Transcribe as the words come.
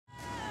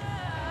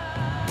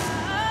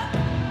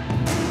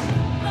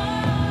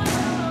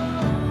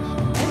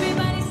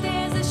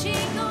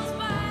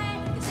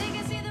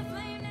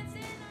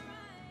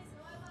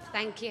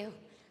Thank you.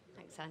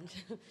 Thanks,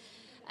 Andrew.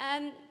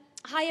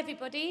 Hi,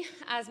 everybody.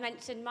 As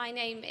mentioned, my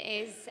name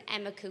is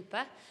Emma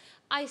Cooper.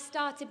 I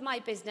started my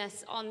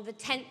business on the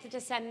 10th of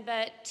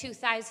December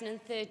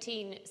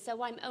 2013,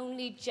 so I'm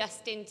only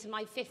just into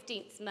my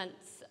 15th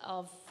month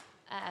of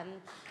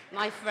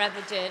my forever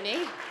journey.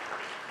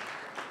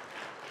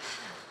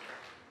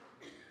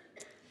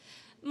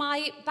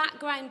 My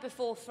background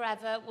before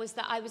Forever was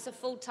that I was a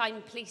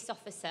full-time police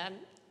officer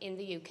in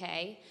the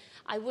UK.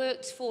 I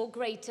worked for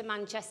Greater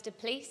Manchester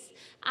Police,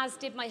 as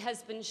did my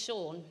husband,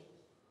 Sean.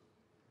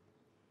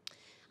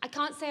 I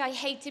can't say I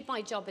hated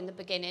my job in the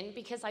beginning,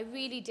 because I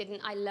really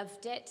didn't. I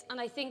loved it, and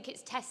I think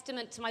it's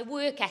testament to my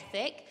work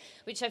ethic,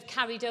 which I've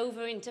carried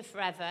over into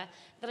Forever,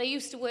 that I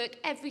used to work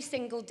every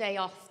single day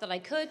off that I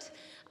could.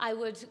 I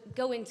would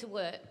go into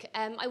work.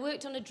 I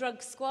worked on a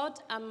drug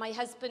squad, and my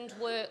husband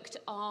worked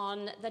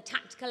on the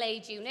tactical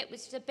aid unit,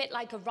 which is a bit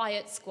like a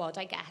riot squad,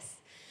 I guess.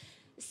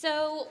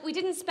 So we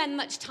didn't spend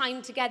much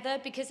time together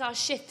because our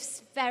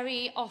shifts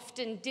very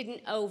often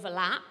didn't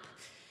overlap.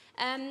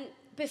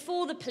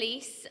 Before the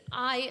police,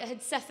 I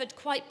had suffered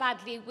quite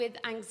badly with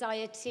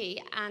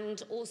anxiety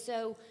and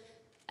also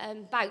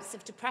bouts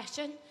of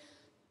depression.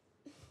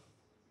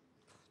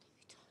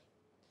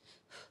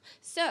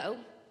 So,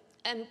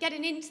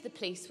 getting into the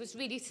police was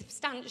really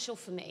substantial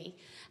for me,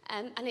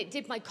 and it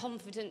did my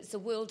confidence a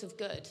world of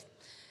good.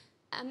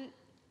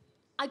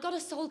 I got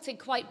assaulted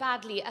quite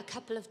badly a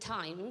couple of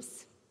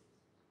times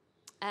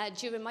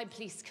during my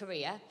police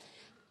career,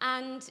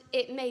 and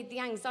it made the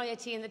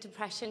anxiety and the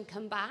depression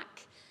come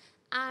back.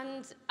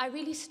 And I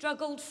really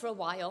struggled for a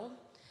while.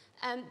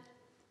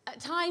 At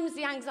times,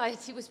 the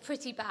anxiety was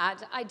pretty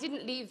bad. I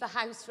didn't leave the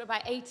house for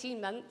about 18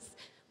 months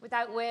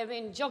without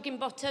wearing jogging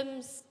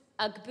bottoms,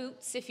 Ugg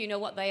boots, if you know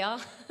what they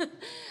are,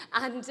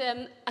 and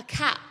a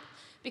cap,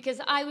 because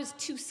I was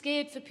too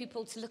scared for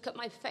people to look at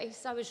my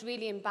face. I was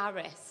really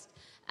embarrassed,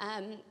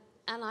 and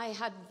I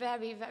had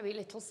very, very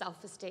little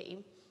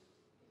self-esteem.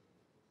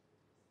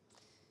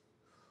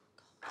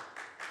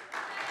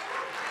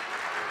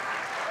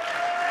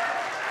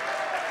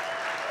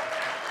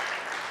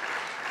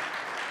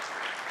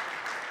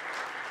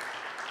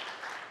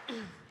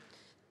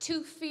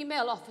 Two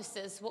female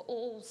officers were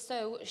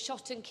also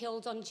shot and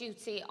killed on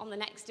duty on the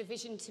next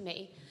division to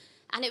me.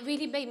 And it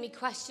really made me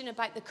question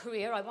about the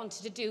career I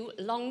wanted to do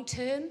long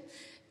term,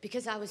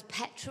 because I was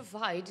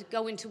petrified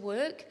going to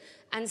work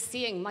and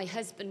seeing my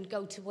husband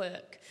go to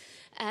work.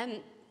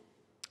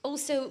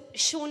 Also,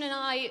 Sean and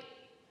I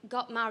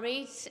got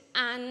married,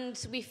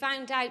 and we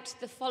found out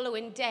the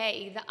following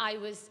day that I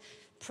was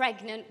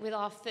pregnant with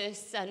our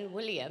first son,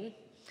 William,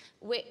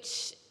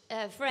 which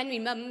for any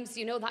mums,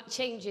 you know, that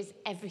changes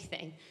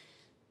everything.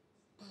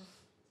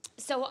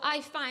 So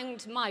I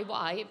found my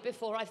why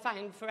before I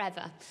found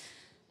Forever.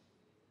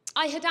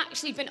 I had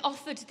actually been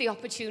offered the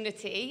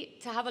opportunity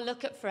to have a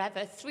look at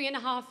Forever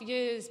 3.5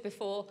 years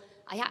before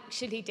I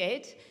actually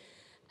did.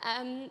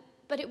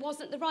 But it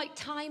wasn't the right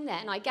time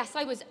then. I guess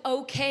I was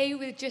okay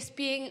with just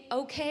being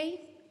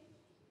okay.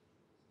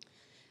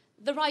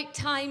 The right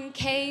time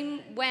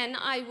came when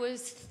I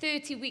was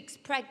 30 weeks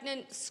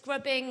pregnant,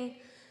 scrubbing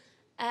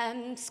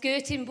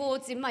skirting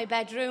boards in my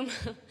bedroom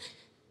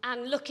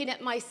and looking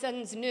at my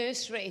son's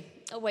nursery,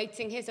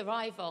 awaiting his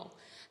arrival.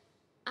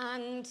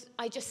 And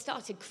I just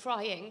started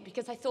crying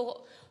because I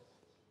thought,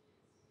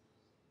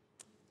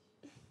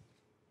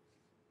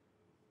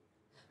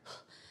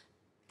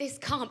 this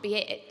can't be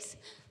it.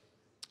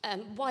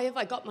 Why have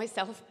I got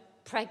myself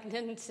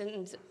pregnant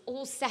and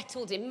all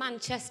settled in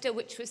Manchester,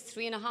 which was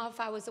 3.5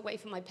 hours away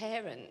from my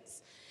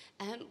parents,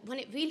 when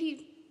it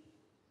really,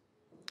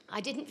 I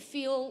didn't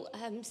feel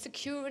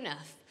secure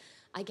enough,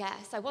 I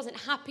guess. I wasn't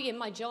happy in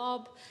my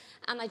job,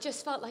 and I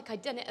just felt like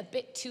I'd done it a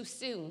bit too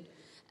soon.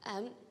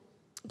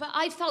 But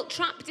I felt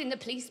trapped in the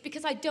police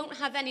because I don't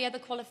have any other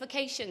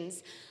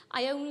qualifications.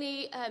 I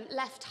only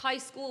left high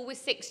school with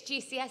 6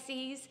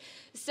 GCSEs,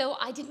 so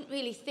I didn't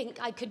really think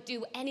I could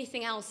do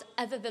anything else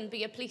other than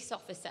be a police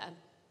officer.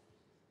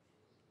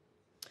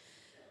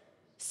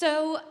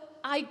 So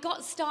I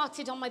got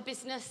started on my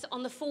business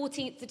on the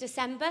 14th of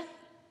December.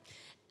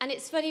 And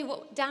it's funny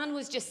what Dan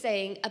was just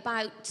saying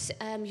about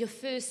your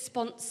first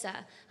sponsor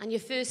and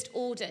your first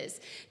orders,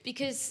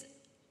 because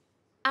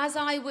as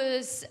I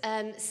was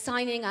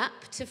signing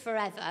up to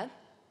Forever,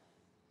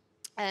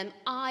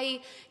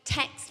 I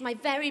text my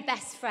very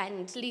best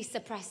friend, Lisa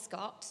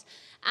Prescott,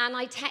 and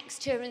I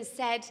text her and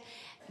said,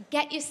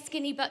 get your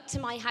skinny butt to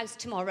my house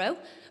tomorrow,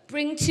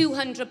 bring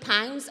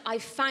 £200,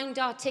 I've found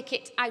our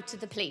ticket out of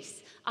the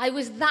police. I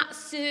was that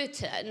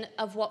certain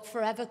of what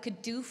Forever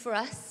could do for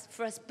us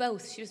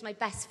both. She was my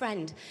best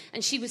friend,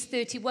 and she was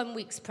 31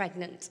 weeks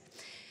pregnant.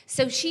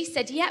 So she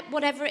said, yep,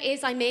 whatever it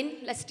is, I'm in,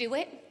 let's do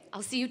it.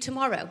 I'll see you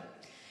tomorrow.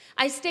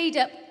 I stayed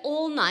up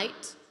all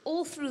night,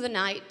 all through the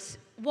night,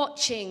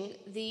 watching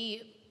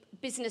the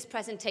business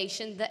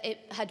presentation that it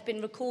had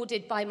been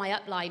recorded by my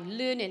upline,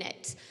 learning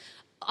it.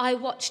 I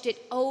watched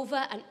it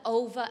over and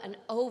over and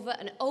over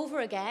and over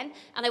again,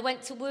 and I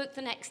went to work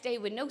the next day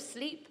with no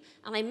sleep,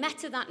 and I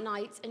met her that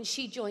night, and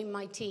she joined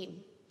my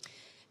team.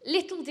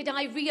 Little did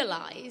I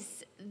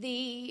realise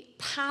the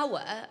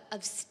power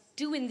of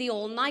doing the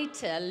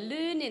all-nighter,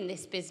 learning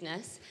this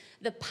business,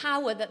 the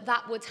power that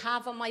that would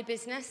have on my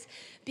business.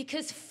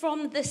 Because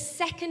from the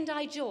second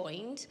I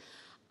joined,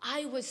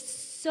 I was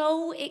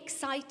so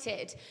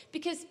excited.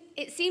 Because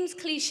it seems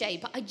cliche,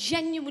 but I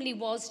genuinely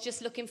was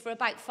just looking for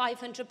about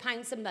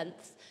 £500 a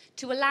month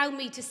to allow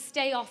me to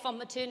stay off on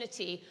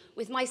maternity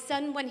with my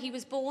son when he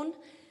was born.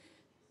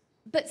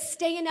 But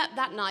staying up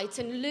that night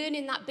and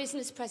learning that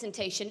business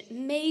presentation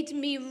made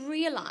me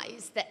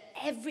realize that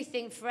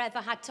everything Forever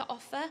had to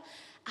offer.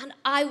 And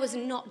I was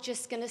not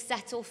just going to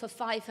settle for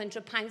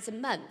 £500 a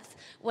month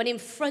when in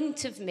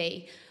front of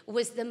me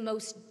was the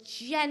most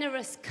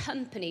generous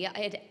company I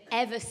had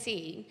ever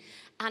seen.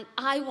 And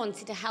I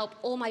wanted to help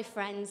all my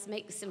friends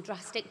make some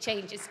drastic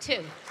changes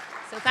too.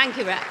 So thank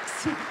you,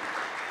 Rex.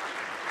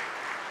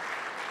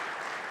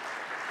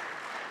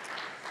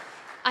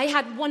 I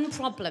had one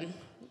problem.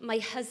 My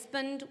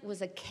husband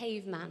was a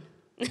caveman.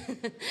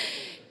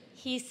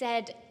 He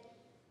said,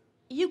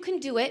 "You can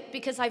do it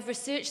because I've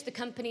researched the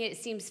company, it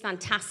seems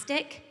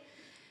fantastic."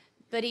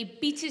 But he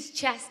beat his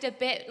chest a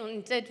bit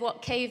and did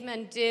what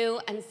cavemen do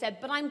and said,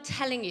 "But I'm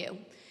telling you,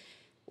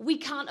 we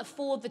can't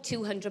afford the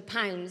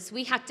 £200.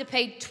 We had to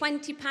pay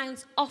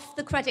 £20 off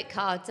the credit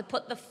card to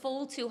put the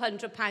full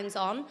 £200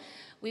 on.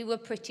 We were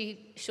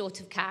pretty short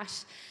of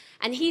cash."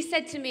 And he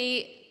said to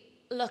me,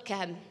 "Look,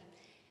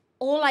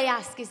 all I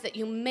ask is that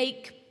you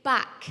make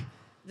back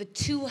the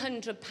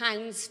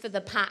 £200 for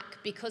the pack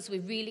because we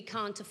really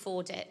can't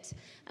afford it."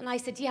 And I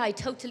said, "Yeah, I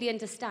totally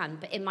understand."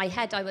 But in my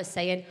head, I was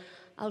saying,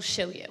 "I'll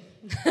show you."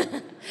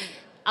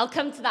 I'll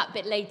come to that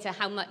bit later,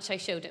 how much I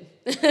showed him.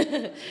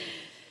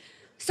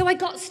 So I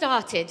got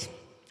started.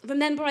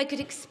 Remember, I could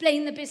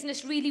explain the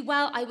business really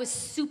well. I was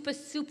super,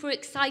 super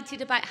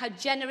excited about how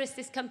generous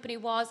this company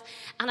was,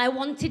 and I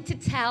wanted to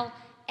tell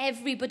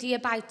everybody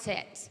about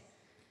it.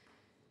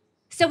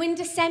 So in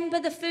December,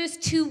 the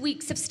first 2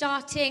 weeks of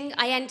starting,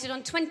 I ended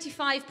on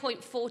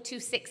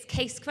 25.426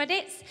 case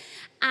credits,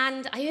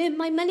 and I earned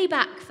my money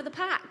back for the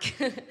pack.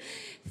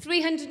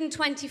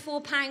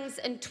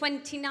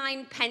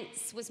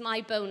 £324.29 was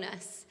my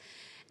bonus.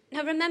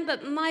 Now remember,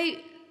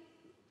 my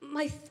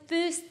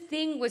first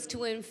thing was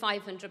to earn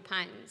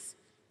 £500.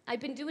 I'd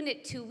been doing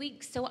it 2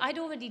 weeks, so I'd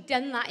already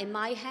done that in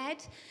my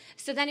head.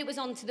 So then it was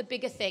on to the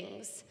bigger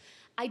things.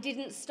 I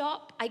didn't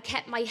stop. I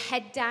kept my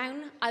head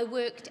down. I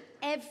worked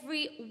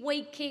every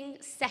waking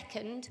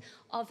second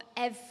of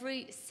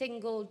every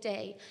single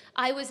day.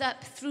 I was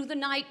up through the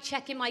night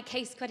checking my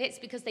case credits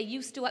because they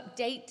used to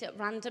update at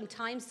random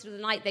times through the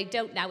night. They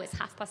don't now. It's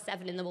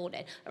 7:30 in the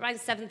morning, around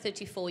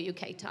 7:34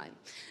 UK time.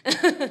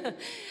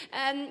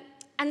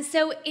 And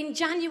so in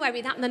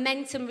January, that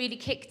momentum really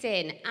kicked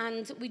in,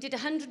 and we did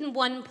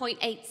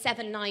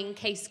 101.879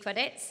 case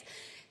credits.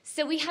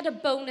 So we had a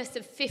bonus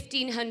of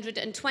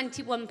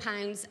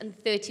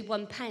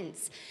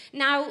 £1,521.31.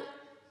 Now,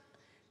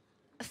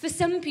 for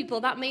some people,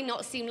 that may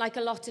not seem like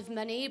a lot of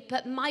money,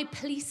 but my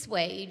police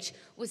wage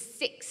was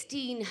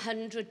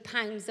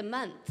 £1,600 a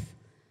month.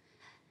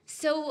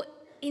 So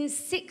in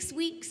 6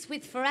 weeks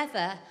with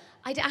Forever,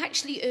 I'd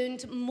actually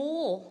earned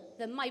more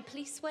than my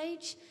police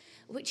wage,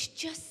 which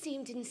just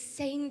seemed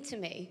insane to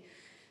me.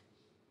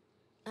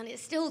 And it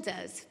still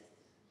does.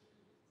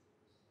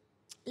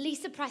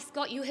 Lisa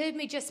Prescott, you heard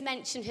me just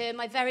mention her,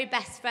 my very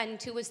best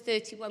friend who was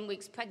 31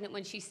 weeks pregnant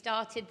when she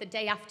started the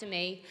day after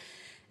me.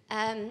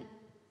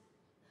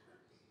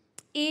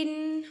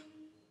 In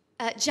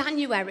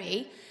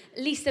January,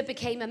 Lisa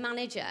became a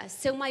manager.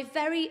 So my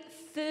very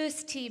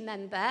first team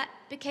member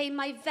became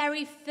my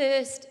very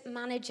first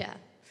manager.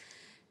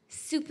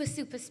 Super,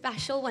 super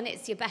special when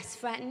it's your best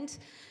friend.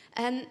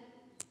 And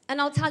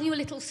I'll tell you a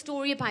little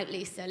story about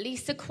Lisa.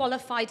 Lisa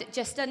qualified at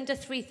just under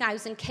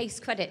 3,000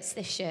 case credits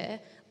this year,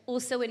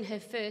 also in her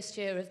first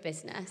year of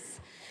business.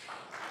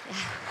 Yeah.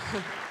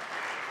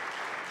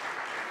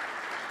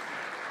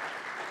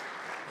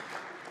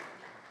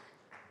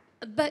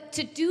 But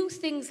to do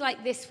things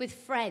like this with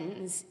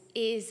friends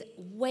is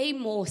way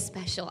more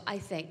special, I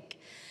think.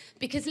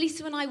 Because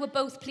Lisa and I were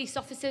both police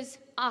officers.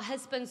 Our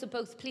husbands were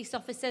both police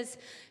officers.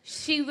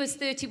 She was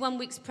 31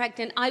 weeks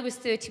pregnant. I was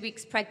 30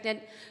 weeks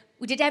pregnant.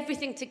 We did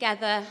everything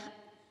together.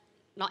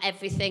 Not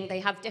everything.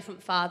 They have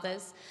different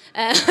fathers.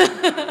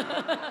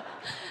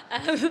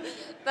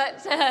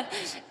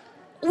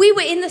 We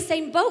were in the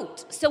same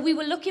boat. So we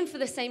were looking for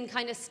the same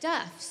kind of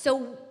stuff.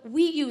 So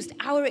we used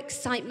our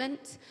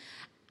excitement,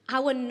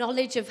 our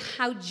knowledge of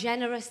how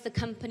generous the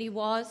company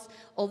was,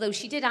 although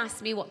she did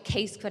ask me what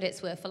case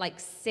credits were for like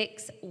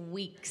 6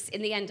 weeks.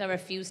 In the end, I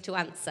refused to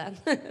answer.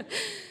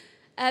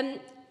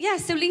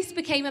 So Lisa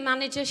became a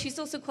manager. She's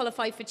also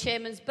qualified for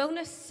chairman's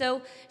bonus,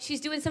 so she's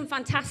doing some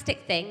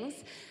fantastic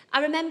things.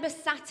 I remember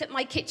sat at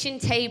my kitchen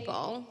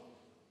table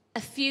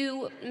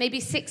maybe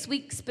 6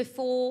 weeks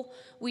before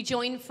we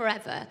joined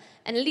Forever,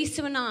 and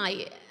Lisa and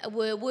I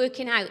were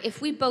working out if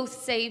we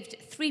both saved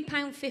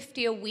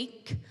 £3.50 a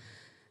week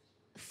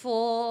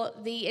for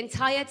the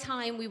entire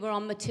time we were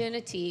on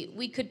maternity,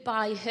 we could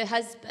buy her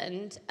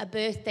husband a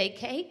birthday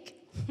cake.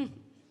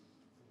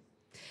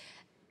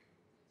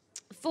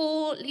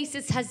 For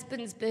Lisa's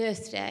husband's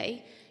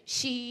birthday,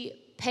 she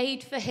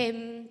paid for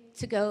him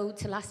to go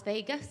to Las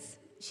Vegas.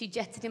 She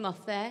jetted him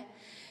off there.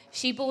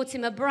 She bought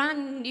him a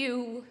brand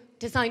new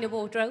designer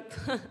wardrobe.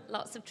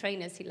 Lots of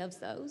trainers, he loves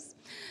those.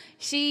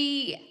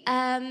 She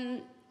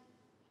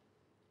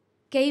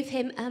gave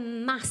him a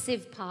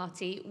massive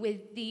party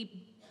with the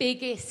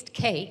biggest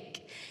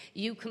cake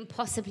you can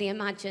possibly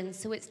imagine.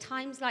 So it's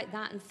times like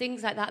that and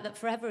things like that that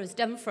Forever has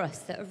done for us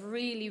that have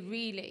really,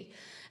 really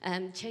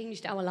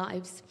changed our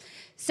lives.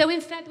 So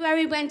in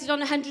February, we ended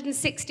on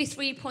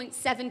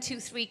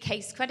 163.723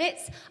 case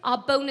credits. Our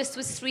bonus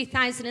was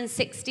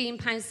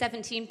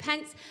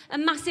 £3,016.17. A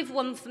massive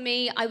one for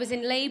me. I was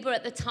in labour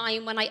at the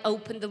time when I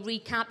opened the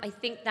recap. I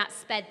think that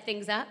sped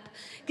things up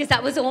because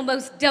that was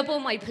almost double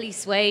my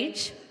police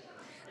wage.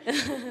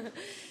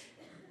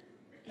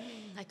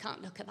 I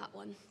can't look at that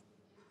one.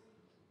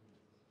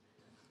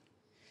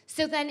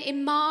 So then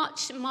in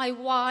March, my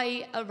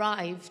why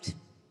arrived.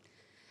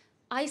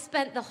 I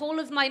spent the whole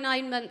of my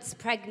 9 months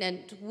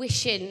pregnant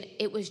wishing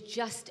it was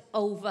just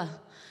over.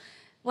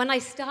 When I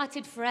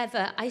started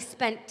Forever, I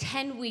spent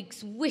 10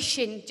 weeks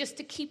wishing just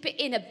to keep it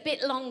in a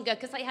bit longer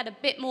because I had a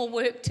bit more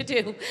work to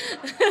do.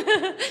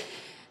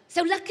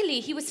 So luckily,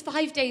 he was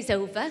 5 days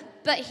over,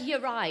 but he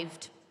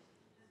arrived.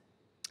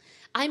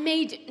 I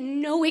made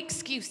no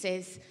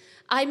excuses.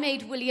 I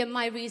made William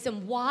my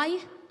reason why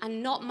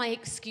and not my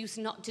excuse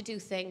not to do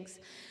things.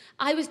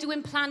 I was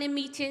doing planning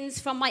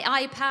meetings from my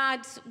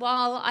iPad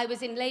while I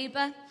was in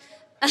labour.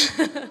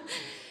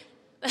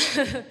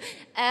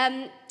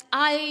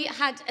 I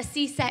had a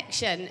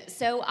C-section,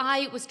 so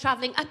I was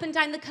travelling up and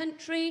down the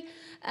country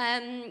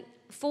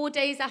 4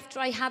 days after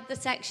I had the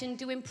section,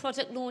 doing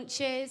product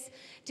launches,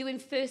 doing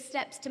first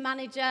steps to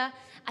manager.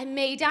 I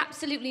made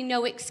absolutely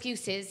no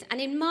excuses.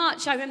 And in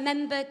March, I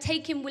remember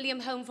taking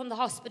William home from the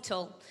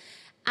hospital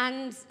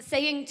and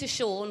saying to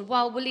Sean,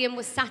 while William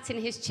was sat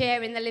in his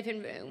chair in the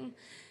living room,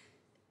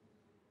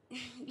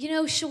 you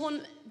know,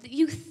 Sean,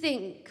 you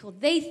think, or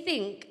they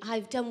think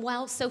I've done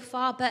well so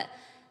far, but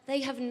they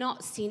have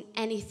not seen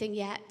anything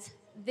yet.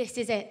 This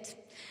is it.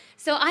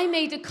 So I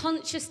made a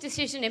conscious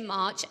decision in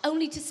March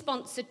only to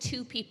sponsor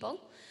 2 people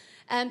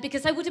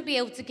because I wouldn't be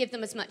able to give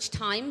them as much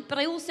time, but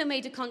I also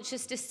made a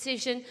conscious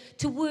decision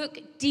to work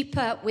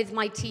deeper with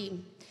my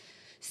team.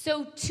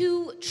 So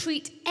to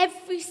treat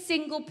every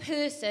single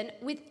person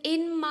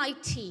within my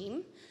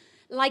team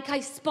like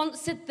I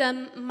sponsored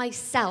them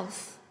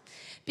myself.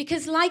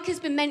 Because like has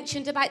been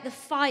mentioned about the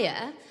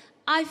fire,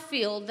 I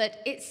feel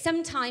that it's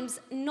sometimes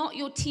not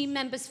your team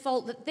member's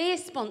fault that their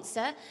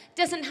sponsor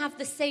doesn't have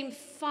the same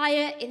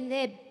fire in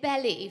their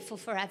belly for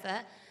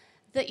Forever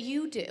that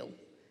you do.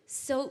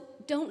 So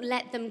don't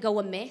let them go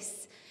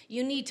amiss.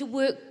 You need to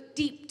work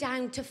deep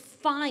down to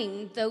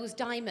find those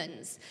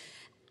diamonds.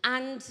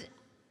 And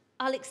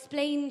I'll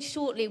explain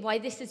shortly why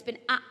this has been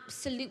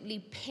absolutely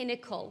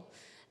pinnacle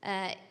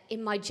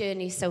in my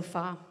journey so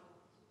far.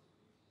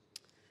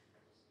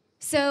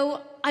 So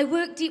I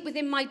worked deep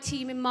within my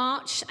team in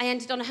March. I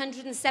ended on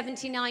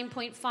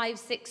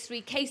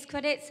 179.563 case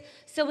credits,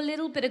 so a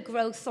little bit of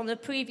growth on the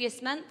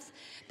previous month,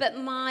 but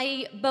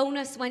my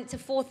bonus went to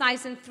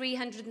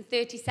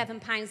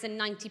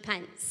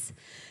 £4,337.90.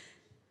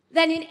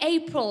 Then in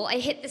April, I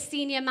hit the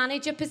senior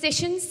manager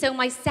position, so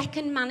my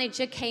second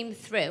manager came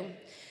through.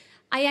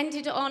 I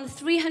ended on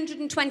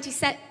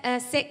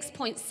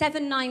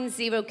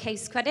 326.790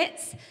 case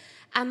credits,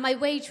 and my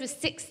wage was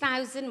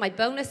my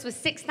bonus was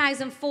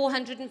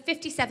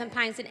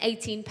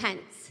 £6,457.18.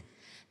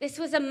 This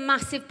was a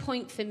massive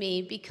point for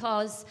me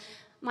because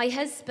my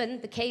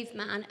husband, the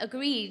caveman,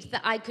 agreed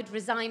that I could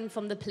resign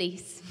from the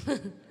police.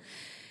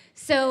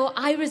 So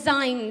I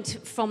resigned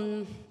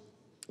from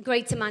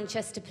Greater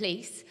Manchester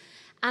Police,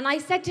 and I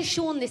said to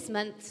Sean this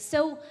month,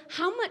 so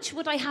how much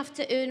would I have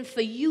to earn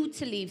for you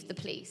to leave the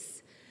police?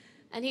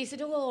 And he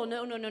said, oh,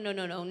 no,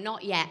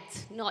 not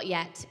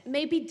yet.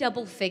 Maybe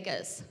double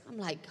figures. I'm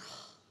like,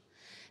 oh.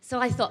 So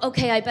I thought,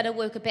 okay, I better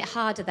work a bit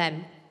harder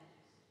then.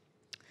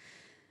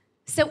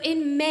 So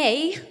in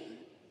May,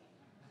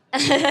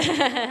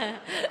 the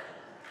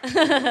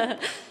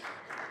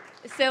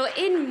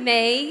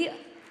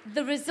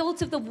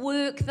result of the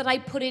work that I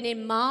put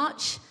in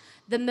March,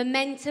 the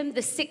momentum,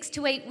 the 6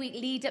 to 8 week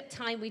lead-up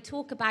time we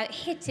talk about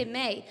hit in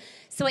May.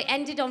 So I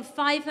ended on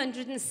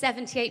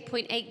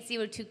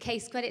 578.802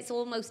 case credits,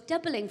 almost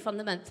doubling from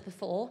the month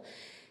before.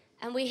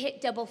 And we hit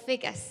double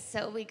figures.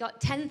 So we got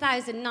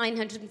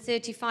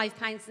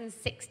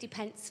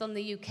 £10,935.60 from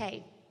the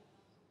UK.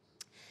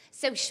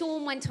 So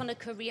Sean went on a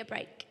career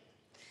break.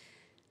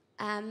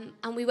 And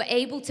we were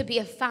able to be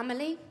a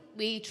family.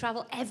 We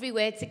travel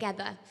everywhere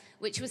together,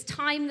 which was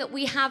time that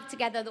we have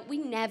together that we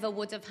never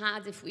would have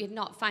had if we had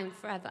not found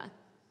Forever.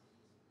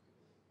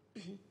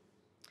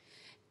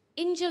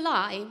 In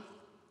July,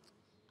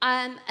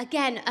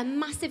 again, a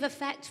massive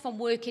effect from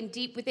working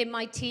deep within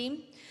my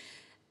team.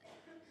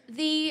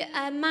 The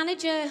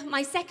manager,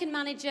 my second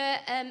manager,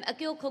 a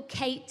girl called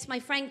Kate, my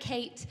friend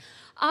Kate,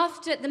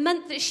 after the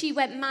month that she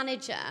went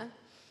manager,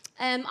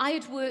 I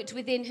had worked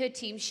within her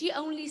team. She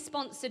only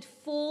sponsored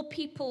 4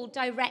 people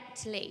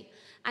directly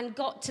and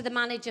got to the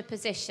manager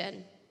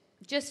position.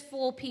 Just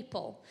 4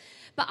 people.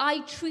 But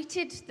I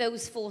treated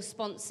those 4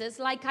 sponsors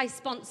like I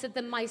sponsored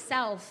them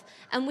myself.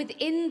 And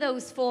within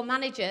those 4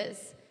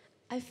 managers,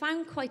 I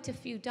found quite a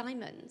few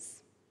diamonds.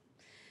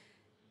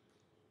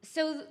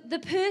 So the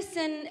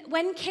person,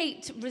 when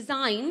Kate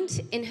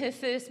resigned in her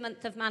first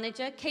month of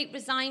manager, Kate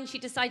resigned, she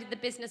decided the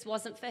business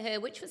wasn't for her,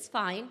 which was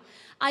fine.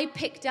 I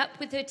picked up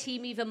with her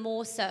team even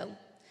more so.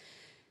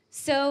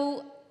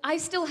 So I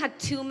still had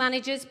 2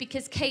 managers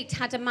because Kate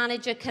had a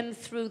manager come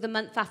through the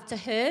month after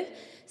her.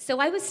 So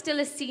I was still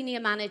a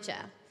senior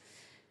manager.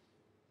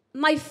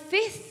 My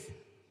 5th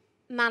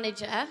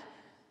manager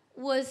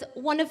was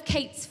one of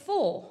Kate's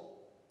 4.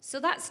 So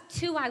that's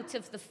 2 out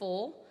of the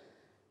 4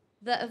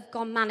 that have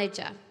gone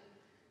manager.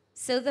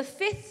 So the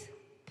 5th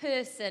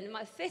person,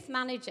 my 5th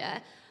manager,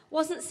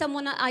 wasn't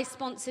someone that I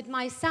sponsored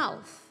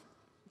myself,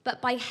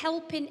 but by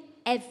helping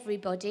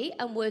everybody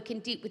and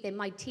working deep within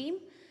my team,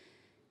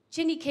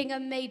 Ginny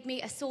Kingham made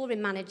me a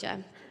soaring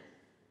manager.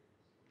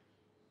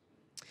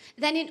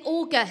 Then in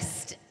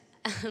August,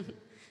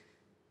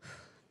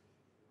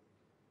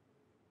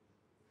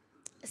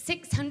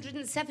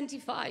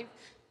 675,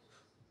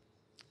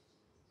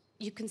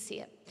 you can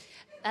see it.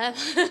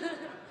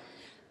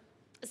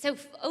 So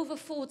over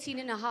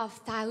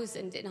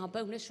 14,500 in our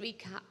bonus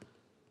recap.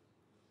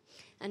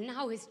 And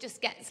now it just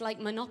gets like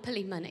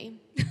Monopoly money.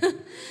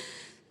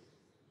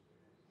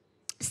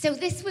 So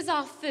this was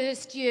our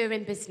first year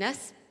in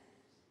business.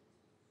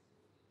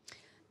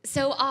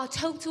 So our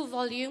total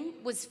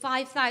volume was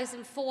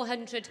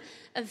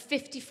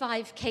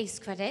 5,455 case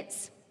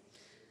credits.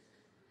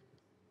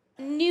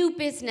 New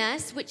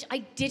business, which I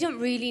didn't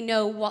really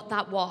know what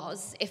that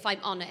was, if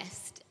I'm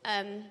honest.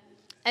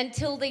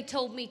 Until they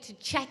told me to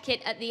check it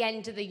at the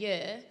end of the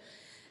year.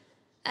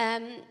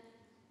 And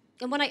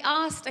when I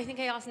think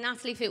I asked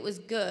Natalie if it was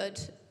good,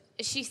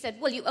 she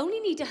said, well, you only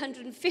need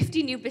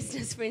 150 new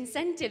business for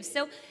incentives.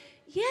 So,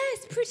 yeah,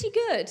 it's pretty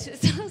good.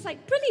 So I was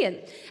like,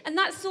 brilliant. And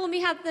that saw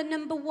me have the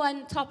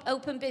 #1 top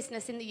open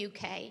business in the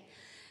UK.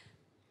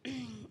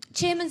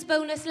 Chairman's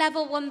bonus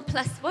level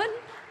 1+1.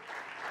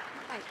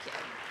 Thank you.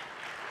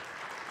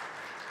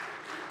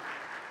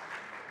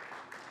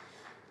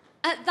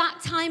 At that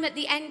time, at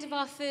the end of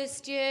our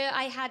first year,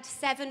 I had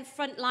 7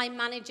 frontline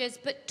managers,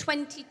 but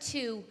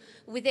 22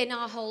 within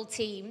our whole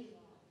team.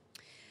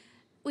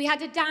 We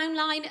had a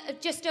downline of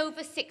just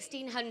over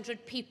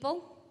 1,600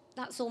 people.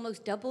 That's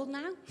almost doubled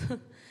now.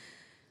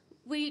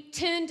 We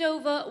turned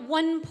over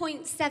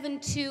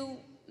 1.72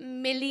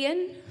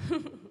 million,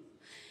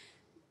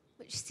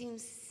 which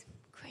seems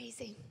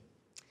crazy.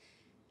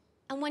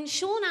 And when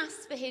Sean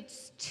asked for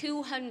his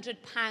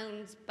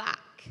 £200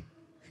 back,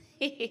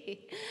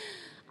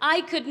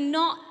 I could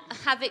not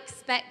have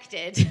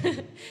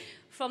expected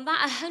from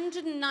that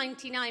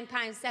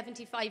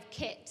 £199.75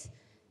 kit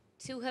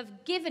to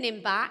have given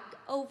him back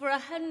over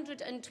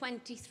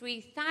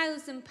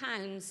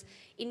 £123,000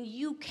 in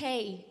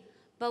UK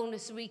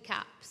bonus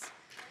recaps.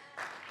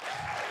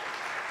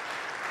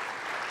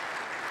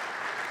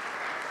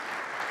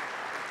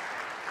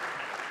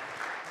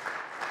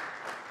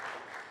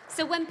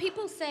 So when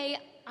people say,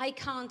 I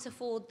can't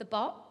afford the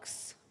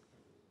box,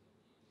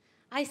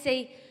 I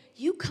say,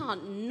 you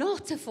can't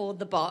not afford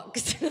the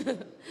box.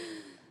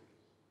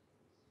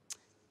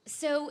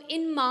 So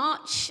in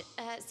March,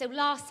 so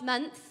last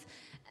month,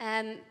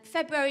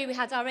 February we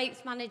had our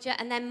 8th manager,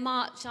 and then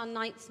March our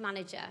 9th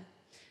manager.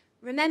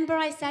 Remember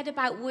I said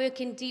about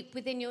working deep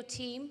within your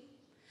team?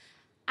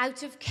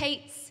 Out of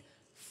Kate's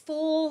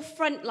 4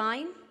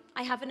 frontline,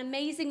 I have an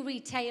amazing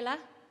retailer,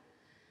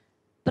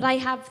 but I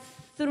have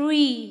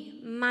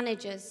 3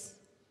 managers.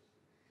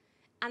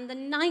 And the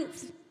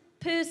 9th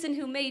person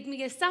who made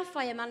me a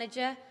Sapphire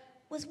manager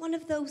was one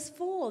of those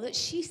 4 that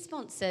she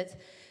sponsored.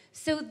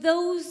 So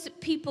those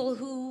people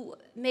who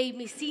made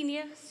me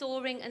senior,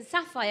 soaring, and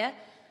Sapphire,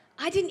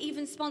 I didn't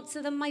even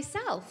sponsor them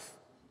myself.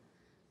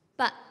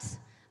 But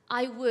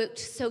I worked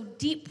so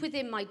deep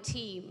within my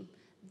team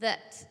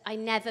that I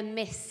never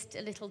missed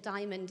a little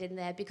diamond in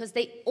there, because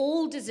they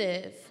all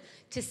deserve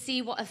to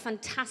see what a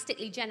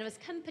fantastically generous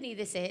company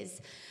this is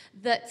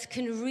that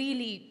can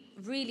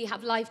really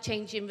have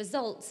life-changing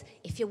results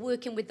if you're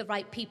working with the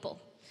right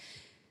people.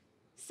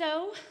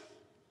 So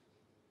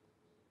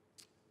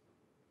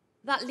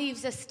that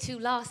leaves us to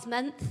last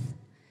month,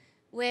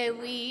 where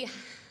we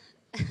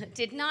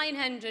did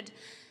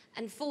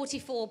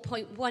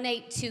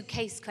 944.182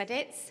 case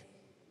credits,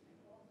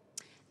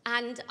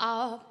 and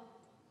our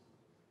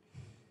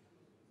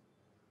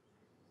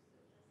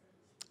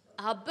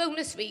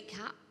bonus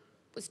recap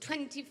was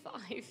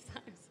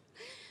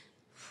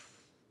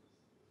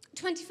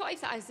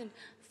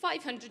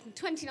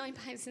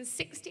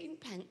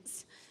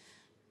 £25,529.16,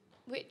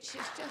 which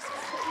is just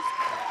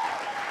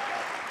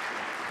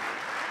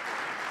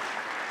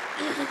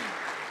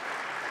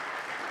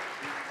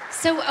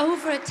so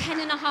over a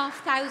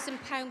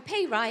 £10,500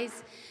 pay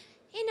rise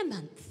in a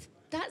month.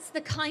 That's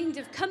the kind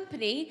of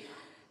company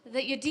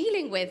that you're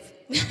dealing with.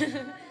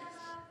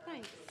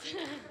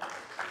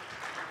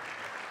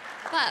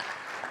 But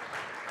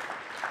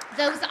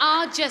those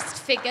are just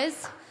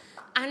figures,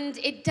 and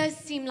it does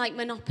seem like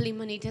monopoly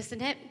money,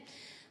 doesn't it?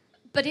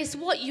 But it's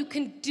what you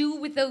can do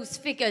with those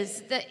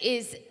figures that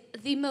is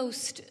the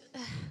most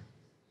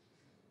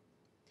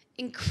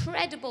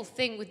incredible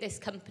thing with this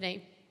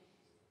company.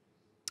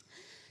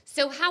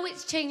 So how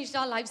it's changed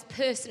our lives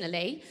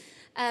personally,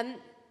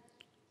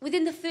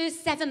 within the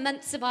first 7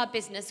 months of our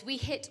business, we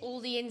hit all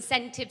the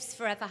incentives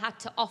Forever had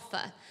to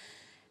offer.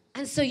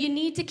 And so you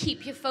need to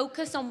keep your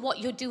focus on what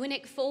you're doing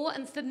it for.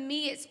 And for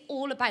me, it's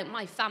all about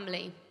my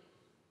family.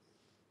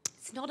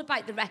 It's not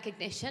about the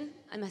recognition,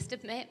 I must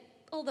admit,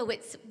 although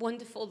it's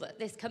wonderful that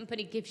this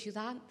company gives you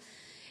that.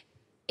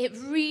 It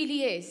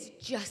really is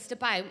just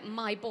about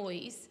my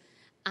boys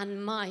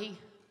and my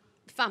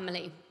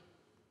family.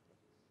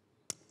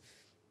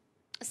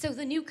 So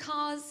the new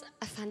cars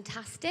are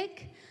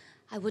fantastic.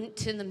 I wouldn't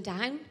turn them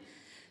down.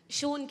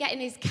 Sean getting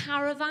his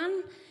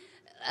caravan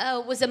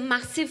was a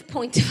massive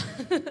point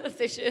of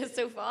this year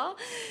so far.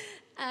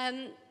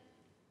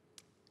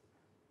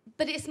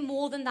 But it's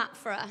more than that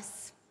for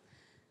us.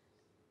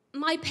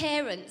 My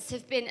parents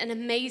have been an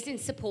amazing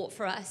support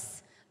for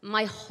us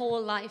my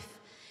whole life.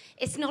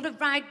 It's not a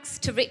rags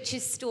to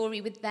riches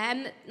story with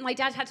them. My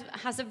dad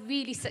has a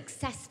really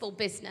successful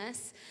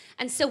business,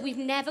 and so we've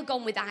never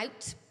gone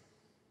without.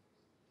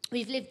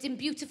 We've lived in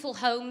beautiful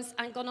homes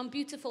and gone on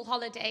beautiful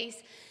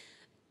holidays.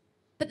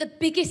 But the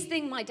biggest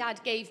thing my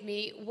dad gave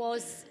me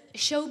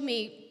showed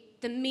me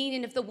the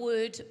meaning of the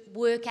word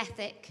work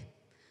ethic.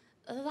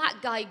 That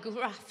guy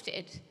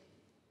grafted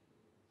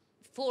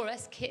for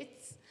us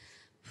kids.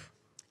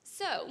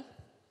 So,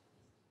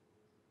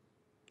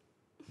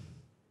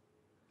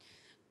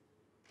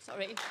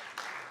 sorry.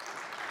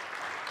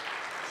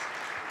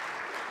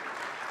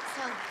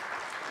 So,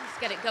 let's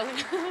get it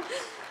going.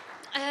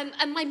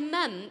 And my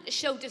mum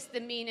showed us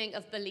the meaning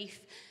of belief.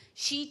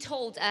 She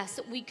told us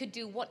that we could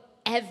do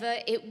whatever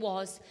it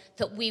was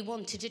that we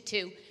wanted to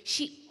do.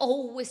 She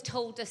always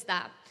told us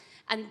that.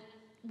 And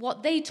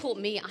what they taught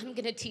me, I'm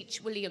going to teach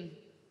William.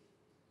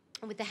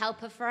 And with the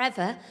help of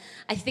Forever,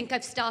 I think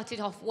I've started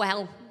off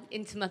well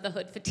into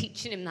motherhood for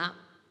teaching him that.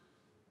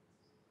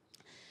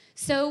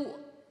 So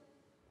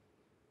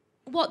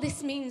what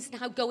this means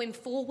now going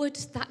forward,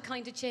 that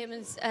kind of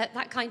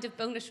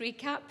bonus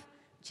recap,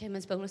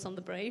 chairman's bonus on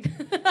the brain,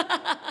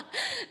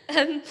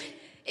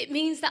 it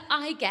means that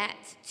I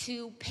get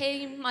to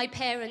pay my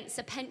parents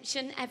a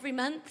pension every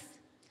month.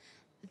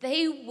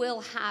 They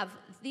will have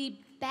the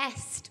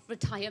best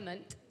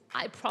retirement,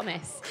 I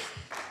promise.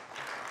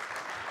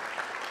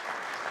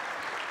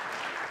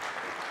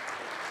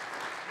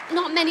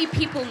 Not many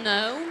people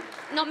know,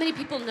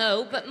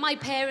 but my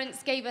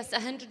parents gave us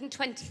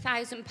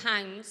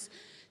 £120,000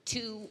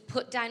 to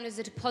put down as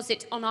a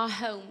deposit on our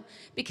home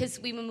because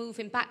we were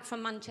moving back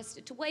from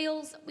Manchester to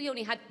Wales. We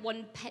only had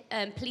one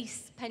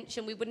police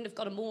pension. We wouldn't have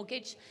got a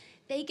mortgage.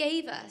 They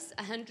gave us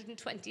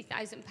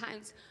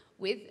 £120,000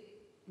 with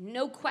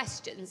no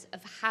questions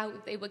of how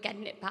they were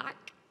getting it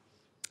back.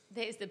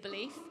 There's the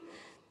belief.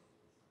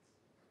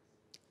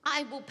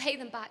 I will pay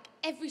them back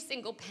every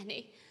single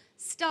penny,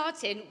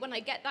 starting when I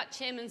get that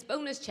chairman's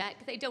bonus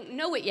check. They don't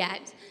know it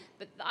yet,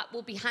 but that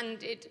will be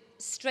handed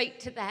straight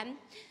to them.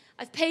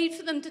 I've paid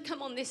for them to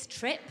come on this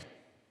trip,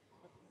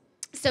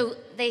 so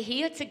they're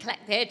here to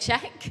collect their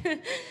check.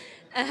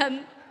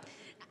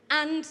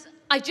 And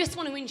I just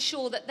want to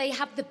ensure that they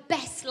have the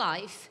best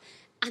life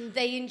and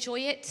they enjoy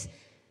it.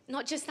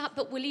 Not just that,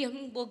 but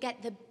William will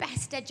get the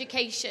best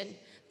education.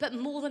 But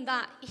more than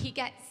that, he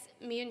gets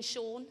me and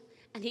Sean,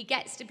 and he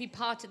gets to be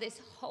part of this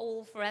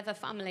whole Forever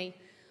family,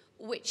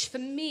 which for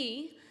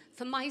me,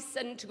 for my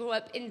son to grow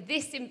up in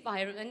this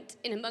environment,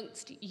 in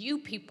amongst you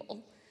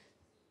people,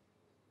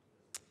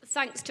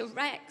 thanks to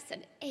Rex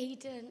and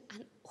Aidan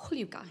and all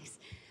you guys,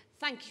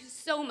 thank you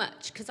so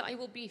much, because I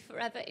will be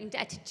forever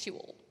indebted to you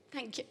all.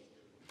 Thank you.